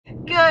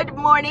Good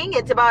morning.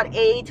 It's about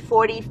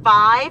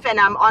 8:45 and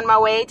I'm on my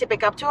way to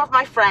pick up two of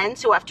my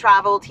friends who have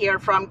traveled here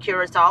from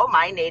Curacao,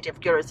 my native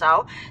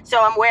Curacao.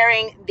 So I'm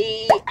wearing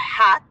the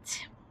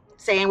hat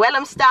saying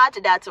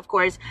Willemstad. That's of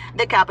course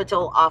the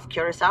capital of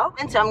Curacao.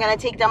 And so I'm going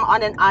to take them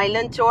on an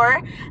island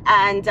tour.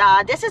 And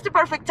this is the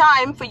perfect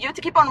time for you to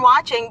keep on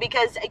watching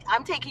because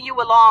I'm taking you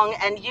along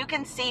and you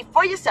can see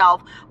for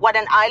yourself what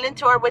an island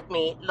tour with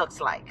me looks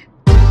like.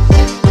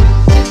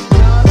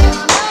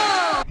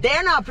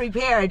 They're not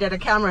prepared that a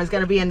camera is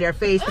going to be in their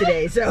face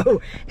today,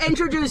 so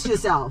introduce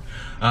yourself.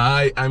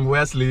 Hi, I'm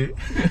Wesley.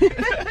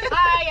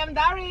 Hi, I'm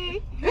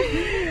Dari.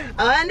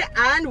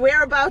 And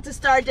we're about to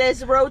start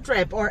this road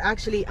trip, or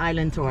actually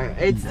island tour.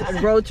 It's a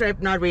road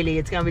trip, not really.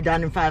 It's going to be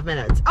done in 5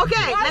 minutes.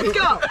 Okay, let's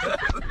go.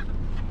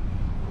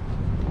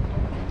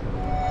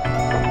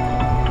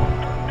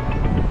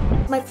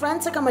 My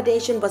friend's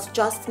accommodation was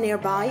just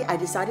nearby. I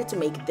decided to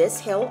make this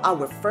hill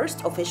our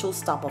first official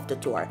stop of the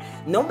tour.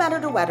 No matter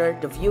the weather,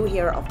 the view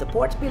here of the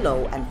port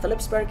below and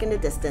Philipsburg in the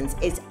distance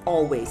is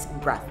always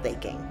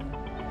breathtaking.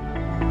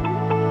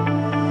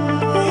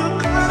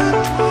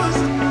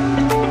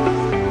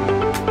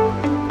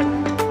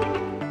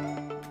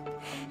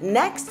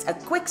 Next, a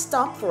quick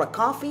stop for a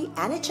coffee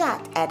and a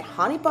chat at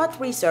Honeypot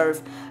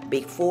Reserve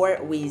before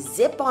we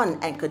zip on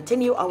and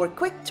continue our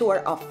quick tour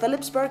of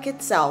Philipsburg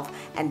itself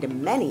and the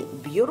many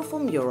beautiful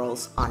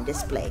murals on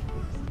display.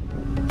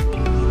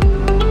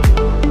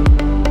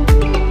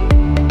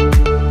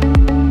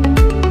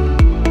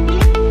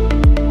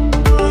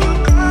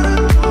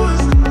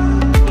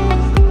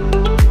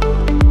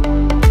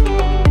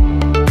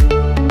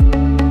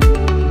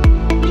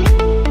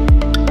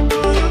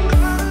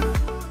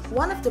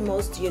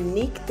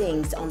 Unique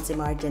things on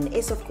Maarten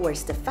is of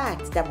course the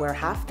fact that we're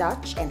half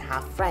Dutch and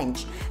half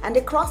French, and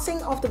the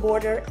crossing of the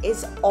border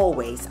is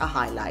always a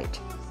highlight.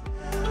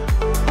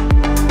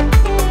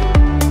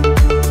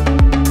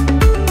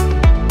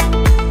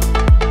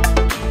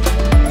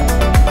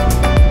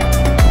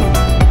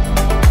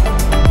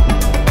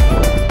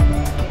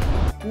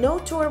 No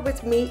tour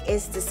with me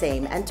is the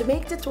same, and to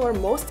make the tour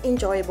most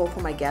enjoyable for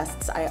my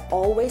guests, I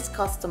always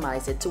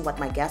customize it to what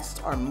my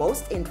guests are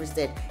most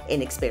interested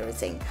in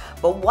experiencing.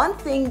 But one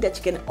thing that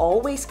you can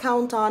always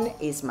count on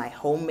is my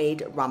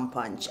homemade rum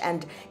punch.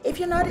 And if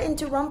you're not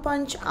into rum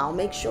punch, I'll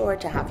make sure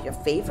to have your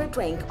favorite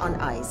drink on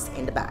ice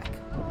in the back.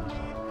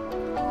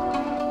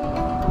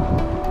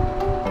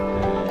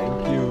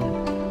 Thank you.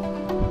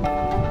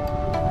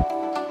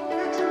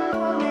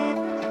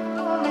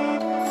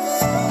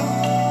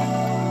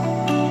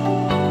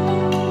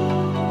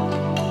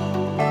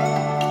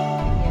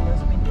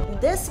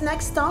 This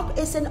next stop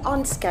is an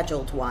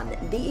unscheduled one.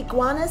 The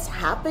iguanas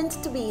happened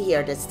to be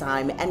here this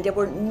time and there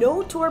were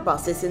no tour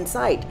buses in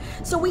sight.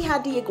 So we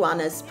had the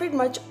iguanas pretty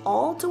much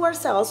all to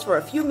ourselves for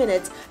a few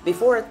minutes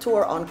before a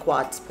tour on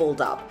quads pulled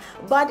up.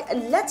 But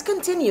let's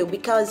continue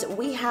because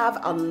we have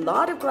a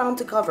lot of ground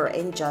to cover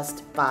in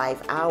just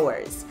 5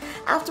 hours.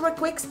 After a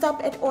quick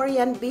stop at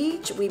Orient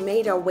Beach, we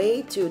made our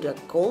way to the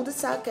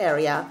cul-de-sac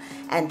area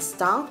and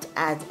stopped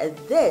at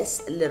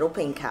this little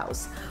pink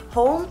house,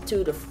 home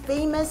to the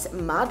famous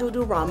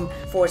Madudu rum,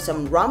 for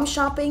some rum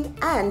shopping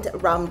and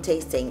rum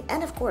tasting,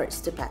 and of course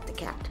to pet the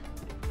cat.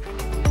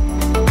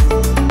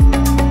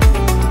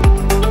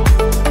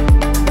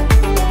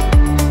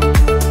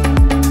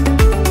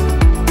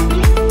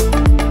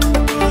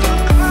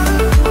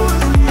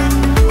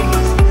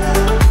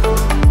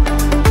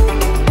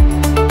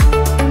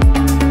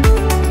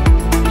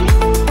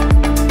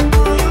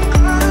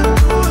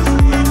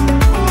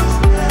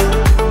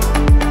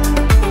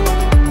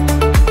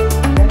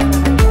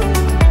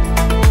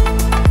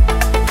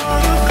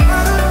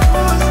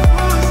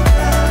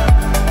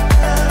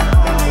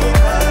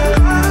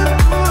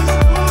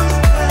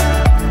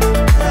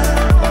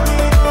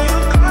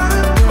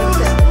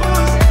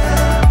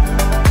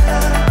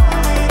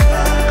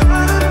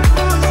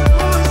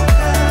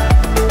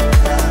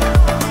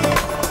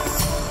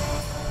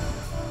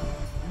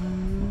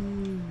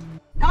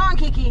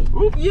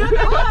 You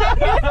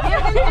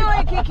can do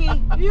it, Kiki.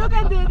 You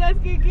can do that,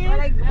 Kiki.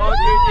 Come on,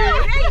 Kiki.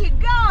 There you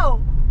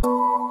go.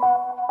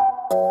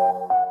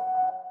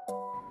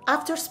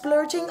 After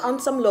splurging on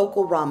some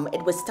local rum,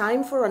 it was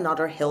time for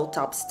another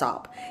hilltop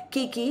stop.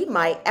 Kiki,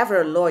 my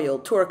ever-loyal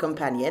tour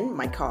companion,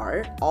 my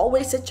car,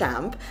 always a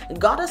champ,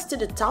 got us to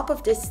the top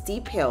of this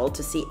steep hill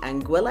to see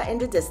Anguilla in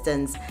the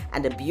distance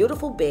and the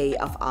beautiful bay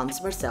of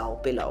Ans Marcel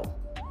below.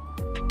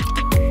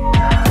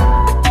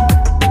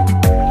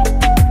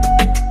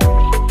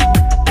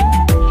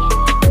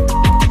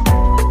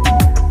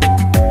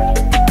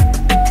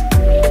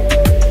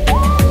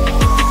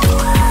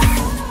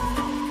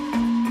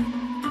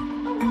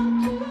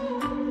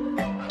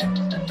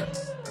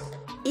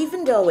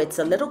 Even though it's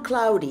a little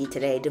cloudy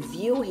today, the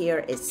view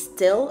here is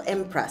still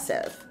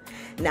impressive.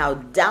 Now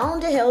down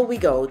the hill we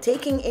go,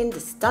 taking in the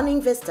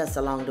stunning vistas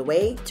along the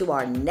way to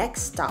our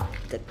next stop,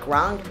 the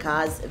Grand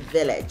Case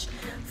village.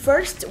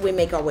 First, we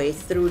make our way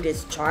through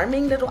this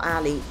charming little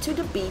alley to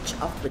the beach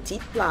of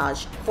Petite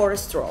Plage for a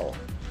stroll.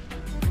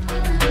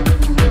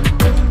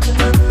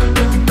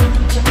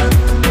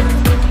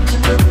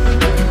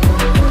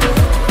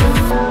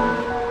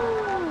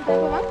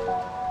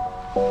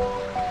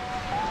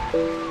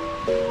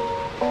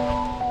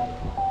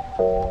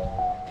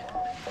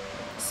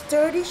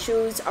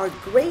 are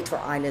great for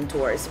island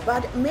tours,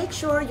 but make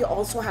sure you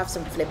also have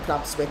some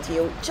flip-flops with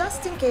you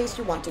just in case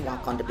you want to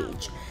walk on the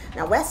beach.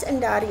 Now, Wes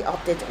and Daddy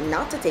opted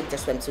not to take their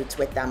swimsuits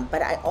with them,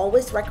 but I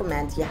always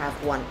recommend you have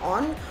one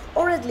on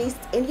or at least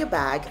in your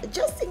bag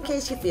just in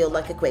case you feel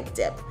like a quick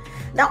dip.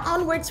 Now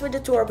onwards with the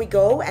tour we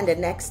go, and the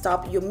next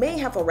stop you may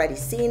have already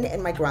seen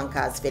in my Grand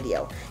Cas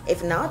video.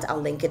 If not,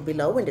 I'll link it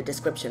below in the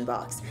description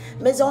box.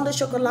 Maison de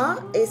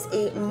Chocolat is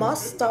a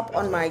must stop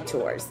on my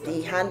tours.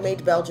 The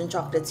handmade Belgian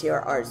chocolates here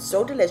are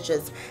so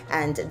delicious,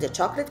 and the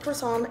chocolate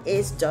croissant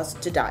is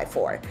just to die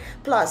for.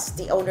 Plus,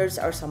 the owners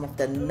are some of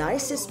the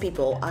nicest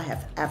people I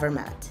have ever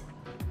met.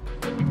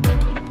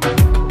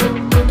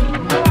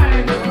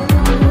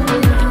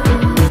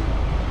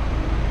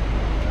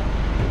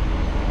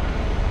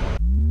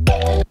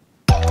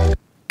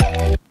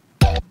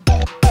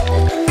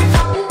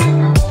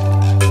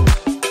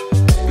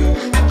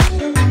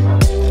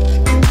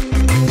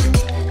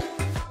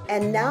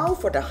 And now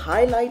for the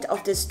highlight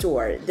of this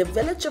tour, the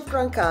village of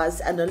Grand Cas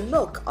and a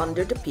look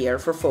under the pier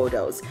for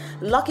photos.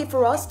 Lucky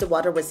for us, the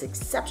water was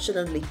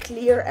exceptionally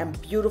clear and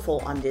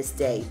beautiful on this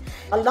day.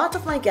 A lot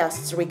of my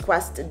guests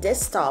request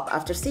this stop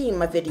after seeing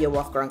my video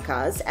of Grand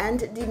Cas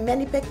and the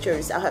many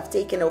pictures I have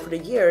taken over the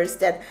years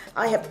that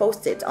I have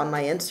posted on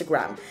my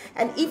Instagram.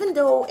 And even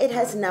though it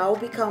has now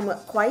become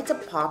quite a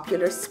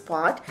popular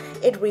spot,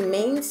 it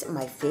remains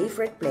my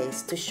favorite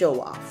place to show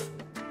off.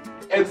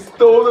 It's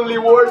totally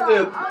worth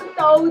it.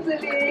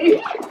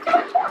 Totally.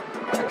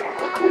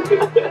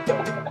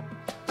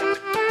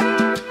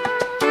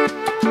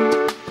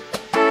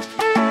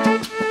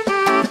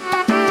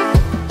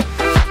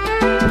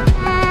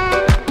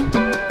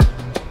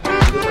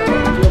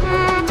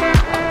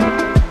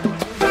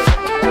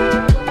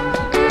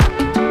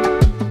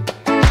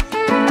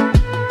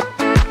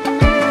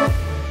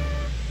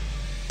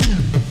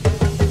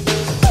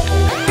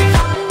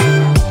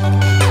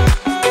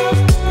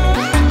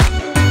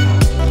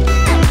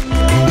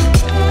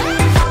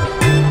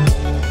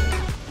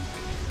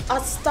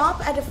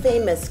 At a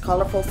famous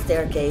colorful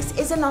staircase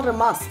is another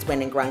must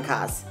when in Grand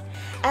Cas.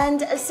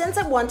 And since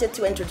I wanted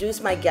to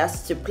introduce my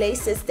guests to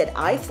places that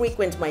I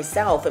frequent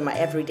myself in my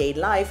everyday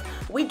life,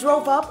 we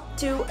drove up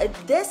to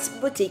this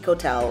boutique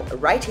hotel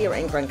right here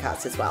in Grand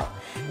Cas as well.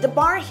 The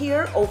bar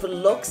here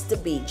overlooks the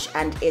beach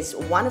and is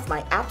one of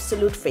my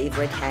absolute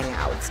favorite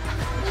hangouts.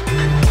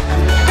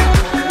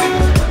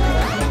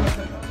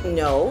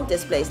 No,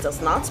 this place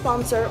does not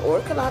sponsor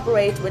or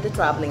collaborate with the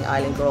Traveling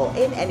Island Girl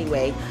in any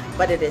way,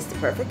 but it is the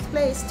perfect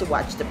place to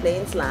watch the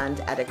planes land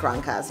at a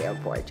Grand Cas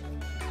airport.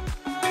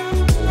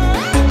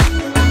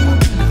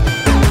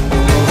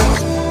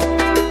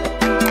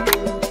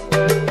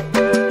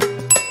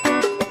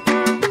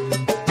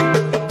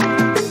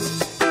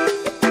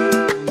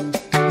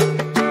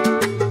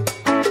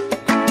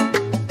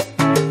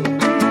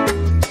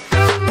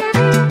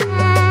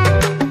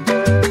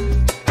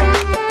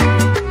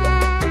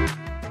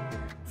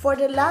 For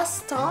the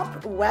last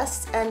stop,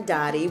 Wes and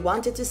Daddy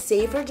wanted to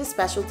savor the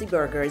specialty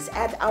burgers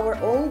at our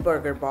own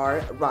burger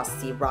bar,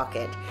 Rusty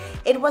Rocket.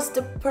 It was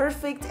the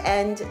perfect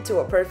end to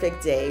a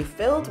perfect day,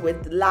 filled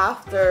with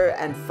laughter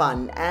and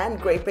fun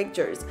and great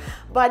pictures.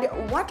 But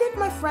what did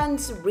my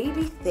friends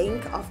really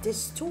think of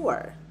this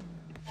tour?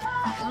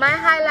 My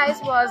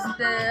highlights was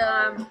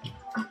the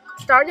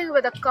starting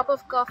with a cup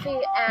of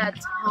coffee at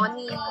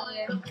Honey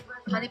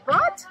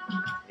Pot.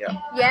 Yeah.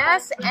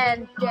 Yes,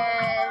 and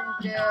then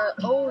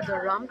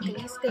the rum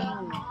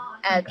tasting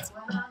at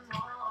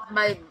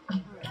Maarten.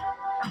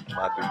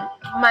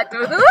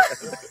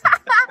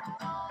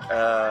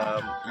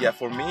 Yeah,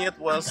 for me it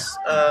was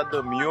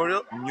the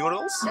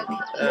murals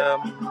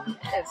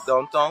Yes.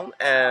 downtown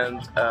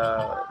and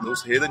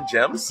those hidden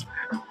gems.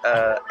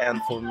 And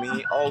for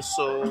me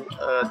also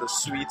the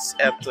sweets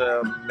at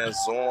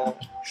Maison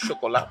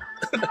Chocolat.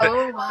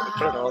 Oh wow!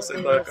 Pronounce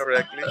it Yes.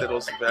 correctly. That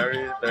was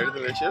very, very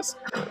delicious.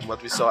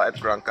 What we saw at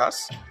Grand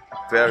Cas,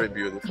 very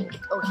beautiful.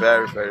 Oh,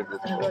 Very, very It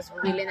beautiful. was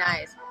really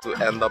nice. To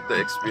end up the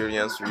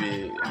experience,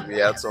 we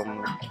had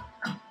some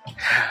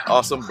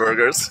awesome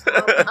burgers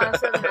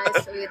Awesome,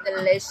 nice, sweet,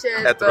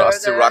 delicious at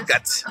Rusty burgers.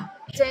 Rocket.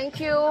 Thank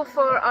you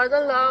for all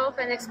the love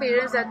and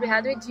experience that we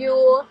had with you.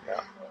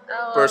 Yeah.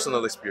 Um,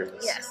 Personal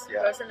experience. Yes,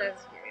 Yeah. personal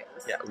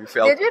experience. Yeah, we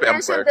felt Did we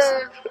mention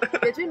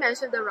pampered. Did we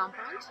mention the rum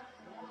punch?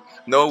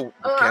 No,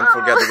 we can't Oh.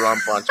 forget the rum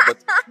punch, but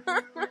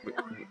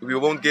we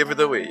won't give it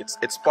away.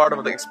 It's part of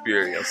the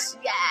experience.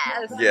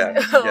 Yes. Yeah,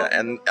 yeah,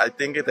 and I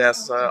think it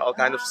has all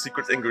kind of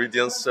secret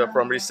ingredients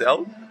from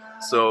resale.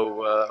 So,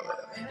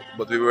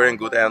 but we were in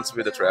good hands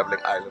with the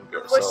Traveling Island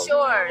Girl. For so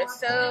sure.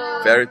 So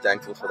very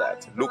thankful for that.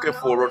 Looking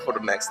forward for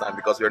the next time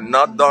because we're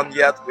not done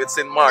yet with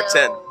St.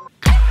 Maarten.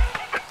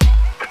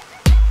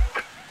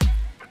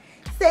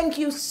 Thank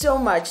you so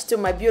much to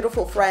my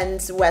beautiful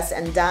friends Wes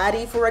and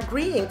Daddy for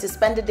agreeing to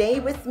spend the day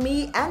with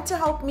me and to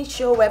help me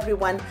show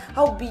everyone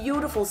how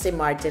beautiful St.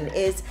 Maarten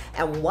is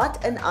and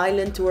what an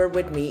island tour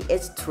with me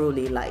is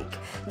truly like.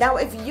 Now,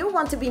 if you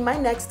want to be my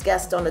next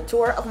guest on a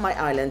tour of my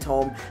island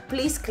home,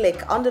 please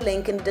click on the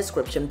link in the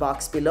description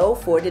box below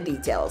for the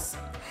details.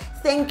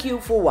 Thank you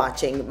for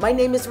watching. My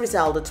name is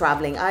Rizal, the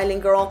Traveling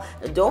Island Girl.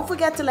 Don't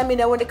forget to let me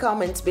know in the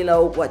comments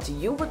below what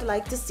you would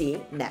like to see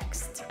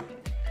next.